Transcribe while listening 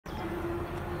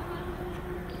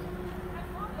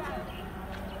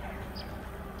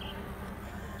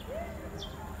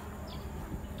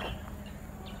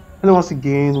Hello once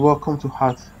again, welcome to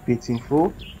Heartbeat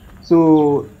Info.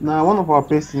 So now one of our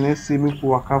person let's say make we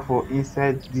waka for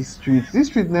inside this street. This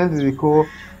street now they call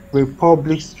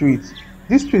Republic Street.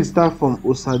 This street start from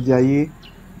Osadiaye,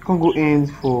 you can go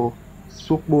end for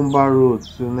Sakponba Road.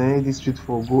 So now this street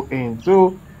for go end.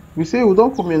 So we say we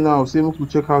don't come here now, say make we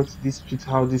check out this street,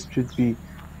 how this street be.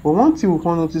 But one thing we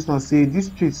can notice now say this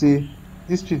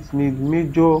street need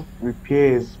major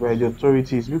repairs by the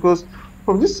authorities because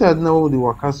from this side now wey we dey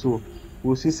waka so we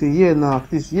go see say here now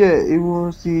at least here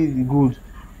even see the good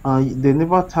and they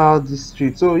never tar this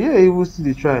street so here even still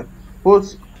dey try but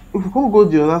if we come go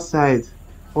the other side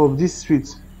of this street,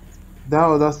 that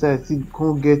other side still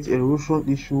come get erosion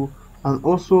issue and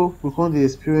also we come dey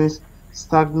experience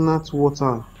stagnant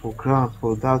water for ground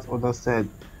for that other side.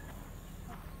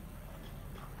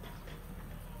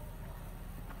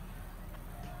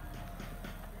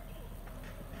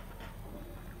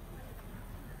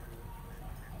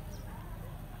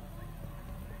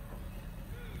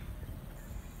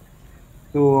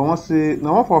 So I wan say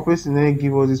na one of our person na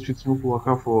give us this street make we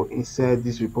waka for inside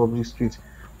this Republic Street.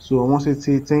 So I wan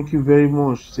say thank you very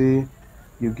much say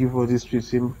you give us this street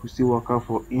say make we still waka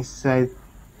for inside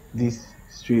this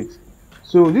street.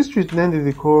 So this street na dem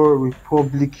dey call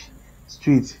Republic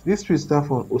Street. This street start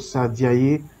from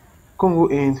Osadiaye come go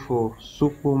end for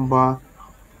Sakponba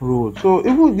Road. So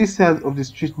even this side of the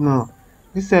street now,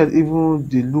 this side even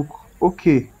dey look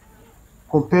okay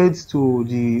compared to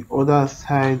the other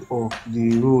side of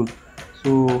the road.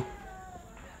 So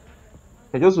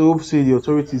I just hope say the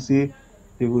authorities say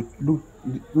they go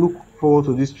look forward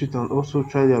to this street and also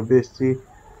try their best say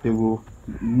they go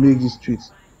make this street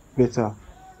better.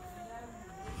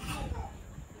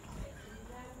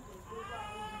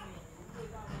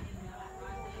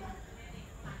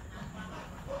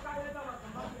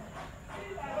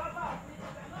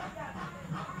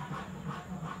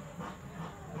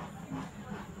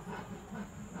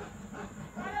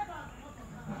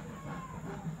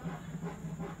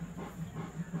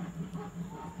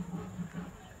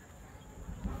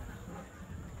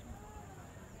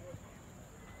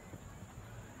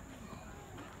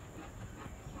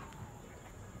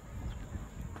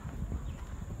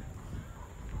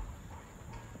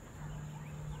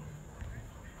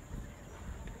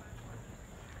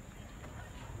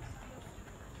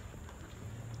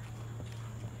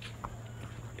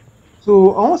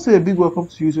 So I want to say a big welcome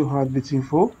to you to Heartbeat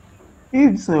Info.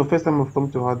 If this is your first time of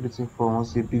coming to Heartbeat Info, I want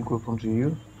to say a big welcome to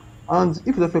you. And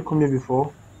if you never come here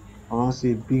before, I want to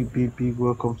say a big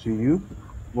welcome to you.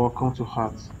 Welcome to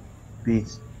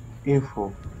Heartbeat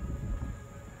Info.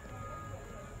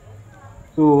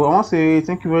 So I want to say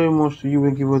thank you very much to you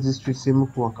when give us this street say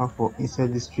make we waka for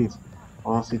inside the street. I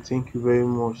want to say thank you very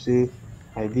much. Say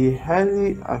I dey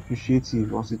highly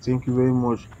appreciative. I want to say thank you very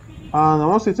much. And I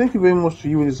want to say thank you very much to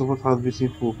you when you support Heartbeat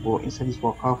Info for inside this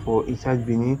waka for inside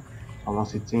Benin. I want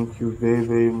to say thank you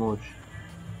very much.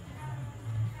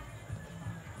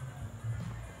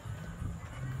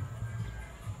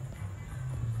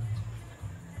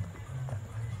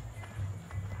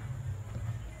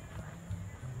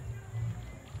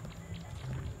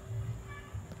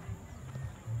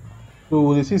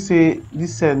 So they still say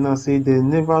this side now say they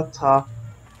never tar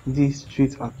this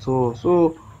street at all.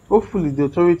 So hopefully the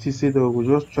authorities say they will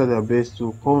just try their best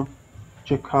to come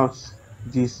check out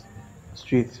this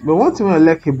street. But one thing I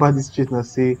like about this street now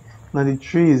say now the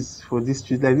trees for this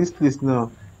street, like this place now,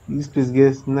 this place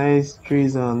gets nice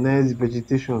trees and nice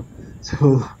vegetation.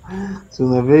 So so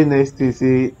na very nice thing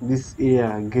say this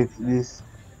area get this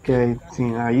kind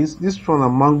thing. I use this one a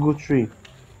mango tree.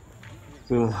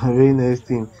 So na very nice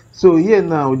thing. So here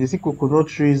now they see coconut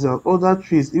trees and other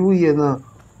trees. Even here now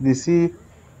they see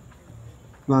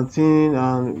plantain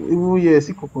and even here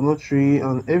see coconut tree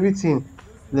and everything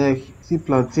like see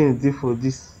plantain dey for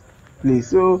this place.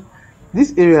 So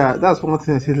this area that's one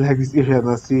thing I say like this area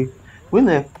na say when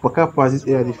I waka pass this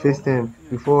area the first time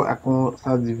before I come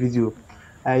start the video,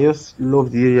 I just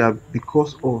love the area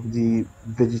because of the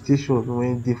vegetation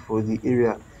wey dey for the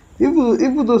area.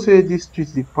 Even though say this street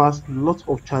dey pass lot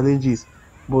of challenges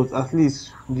but at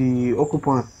least the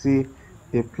occupants say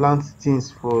they plant things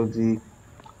for the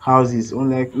houses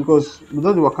unlike because we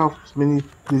don dey waka many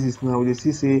places now we dey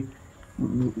see say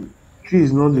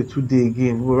trees no dey too dey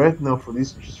again but right now for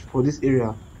this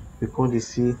area we come dey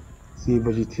see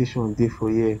vegetation dey for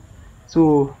here.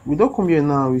 So we don come here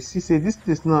now we see say this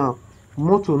place now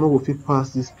motor no go fit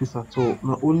pass this place at all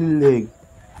na only leg.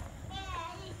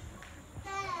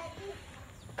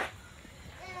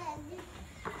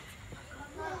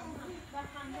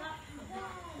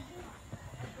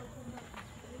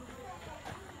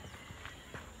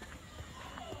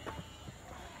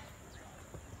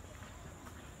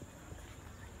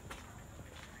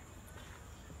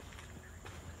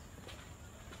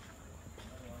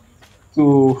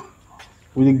 So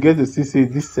we dey get to see say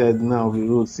this side now of the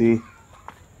road say,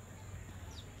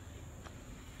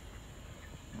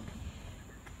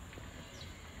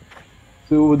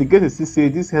 so we dey get to see say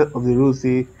this side of the road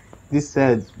say this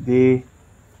side dey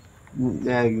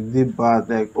like dey bad,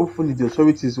 like hopefully the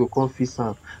authorities go come fix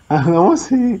am. And I wan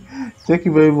say thank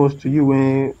you very much to you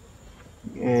when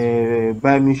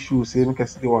buy me shoe say make I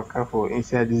still dey waka for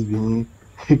inside this Benin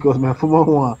because my former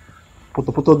one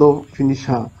potopoto don finish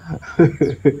am.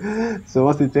 So I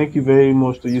wan say thank you very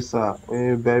much to you sir when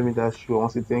you buy me that shoe. I wan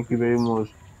say thank you very much.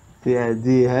 Say I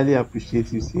dey highly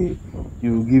appreciate you say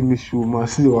you give me shoe ma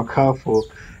still dey waka for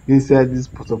inside this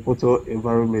potopoto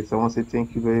environment. I wan say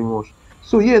thank you very much.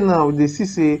 So here now we dey see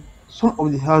say some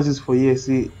of the houses for here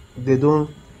say they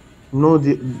don no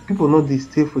dey people no dey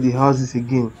stay for the houses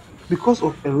again because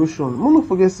of erosion. Make no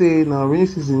forget say na rainy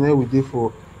season na we dey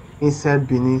for inside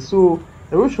Benin, so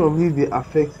erosion really dey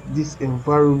affect this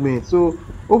environment. So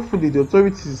hopefully the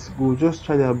authorities go just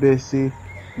try their best say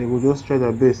they go just try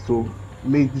their best to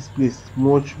make this place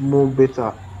much more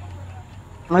better.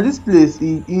 Na this place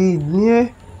e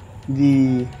near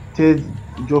the third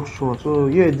junction, so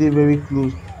here dey very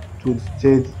close to the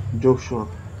third junction.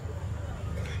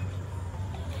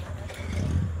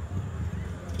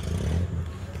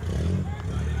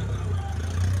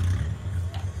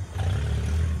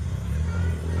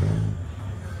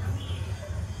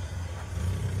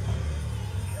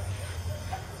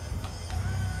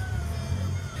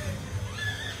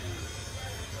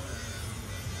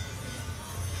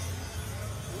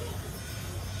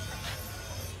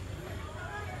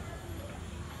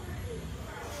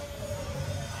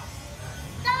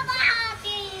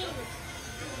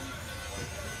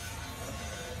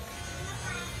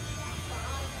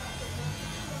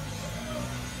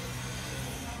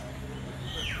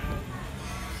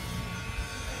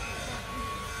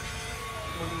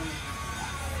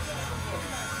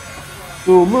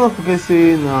 So make no forget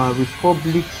say na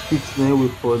Republic Street na we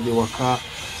for the waka.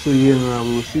 So here now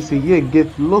we will see say here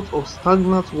get lot of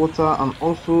stagnant water and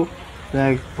also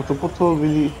like potopoto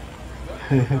really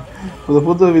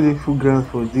potopoto really full ground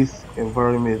for this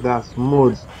environment. That's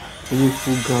mud really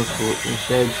full ground for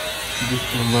inside this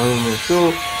environment.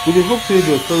 So we dey hope say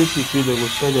the authorities say they go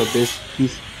try their best to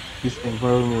fix this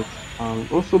environment, and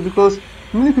also because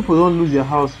many people don lose their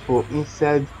house for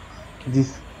inside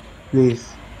this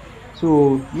place.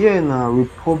 So here na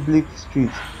Republic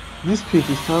Street. This street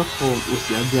e start from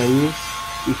Osiabiaye,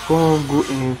 e come go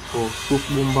end for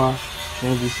sakponba,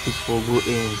 then this street for go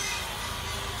end.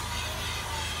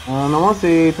 And I wan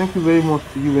say thank you very much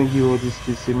to you when give all this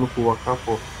street say make we waka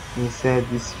for inside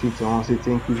this street. I wan say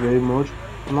thank you very much.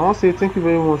 And I wan say thank you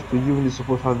very much to you when dey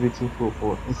support everything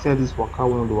for inside this waka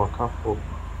wey we dey waka for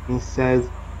inside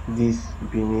this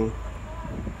Benin.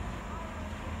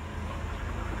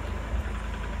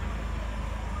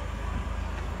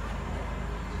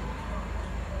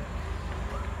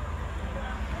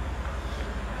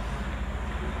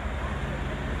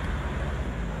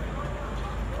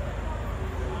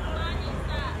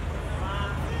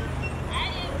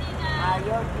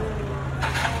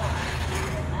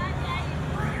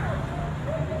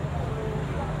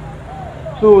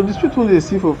 So the street wey dey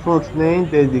see for front na im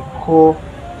dem dey call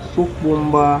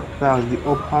sakponba, that's the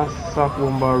upper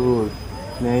sakponba road.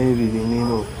 Na im be the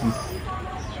name of this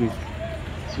street.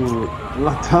 So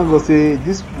thank God say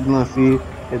this now say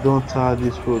they don tar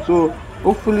this road. So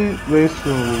hopefully very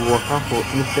soon we will waka for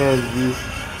inside this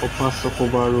upper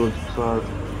sakponba road so as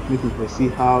make people see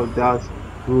how that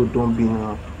road don be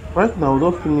now. Right now we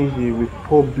don finish the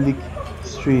Republic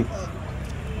Street.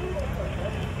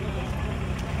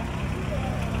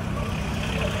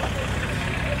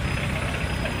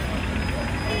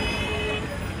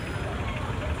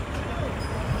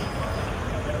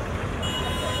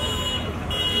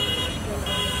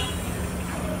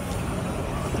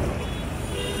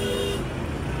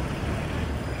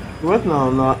 Right now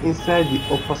na inside the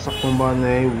upper sakponba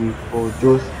na we for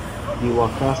just the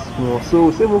waka small.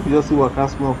 So say make we just see waka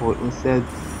small for inside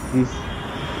this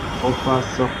upper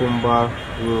sakponba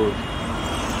road.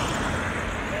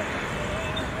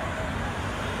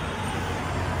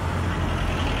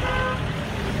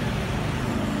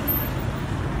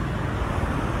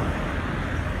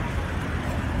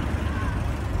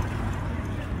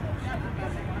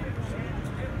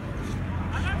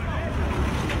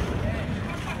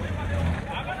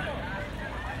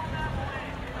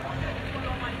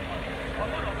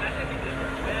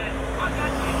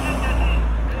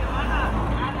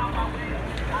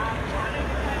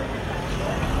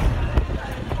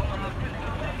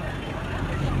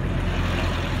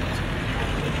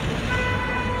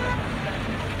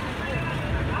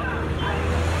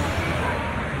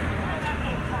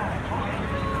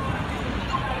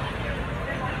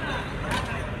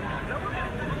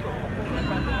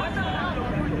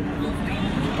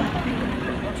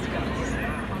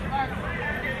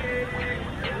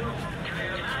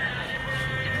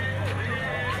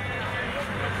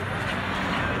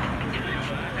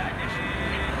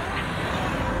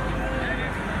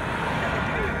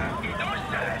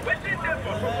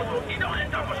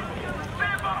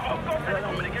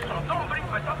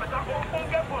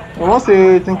 I want to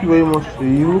say thank you very much to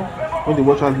you when they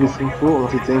watch out this info. I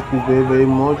want to say thank you very very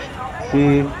much.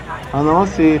 Say and I want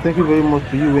to say thank you very much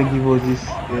to you when give us this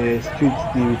street,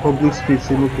 the Republic Street.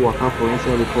 Say make we waka for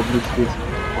inside Republic Street.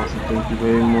 I want to say thank you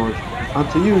very much. And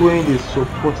to you when they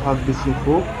support out this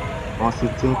info, I want to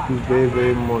say thank you very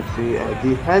very much. Say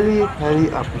they highly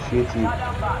appreciate it.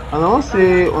 And I want to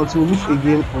say until we meet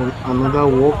again on another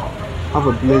walk, have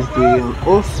a blessed day and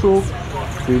also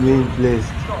remain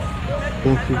blessed.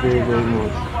 Thank you very very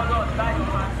much.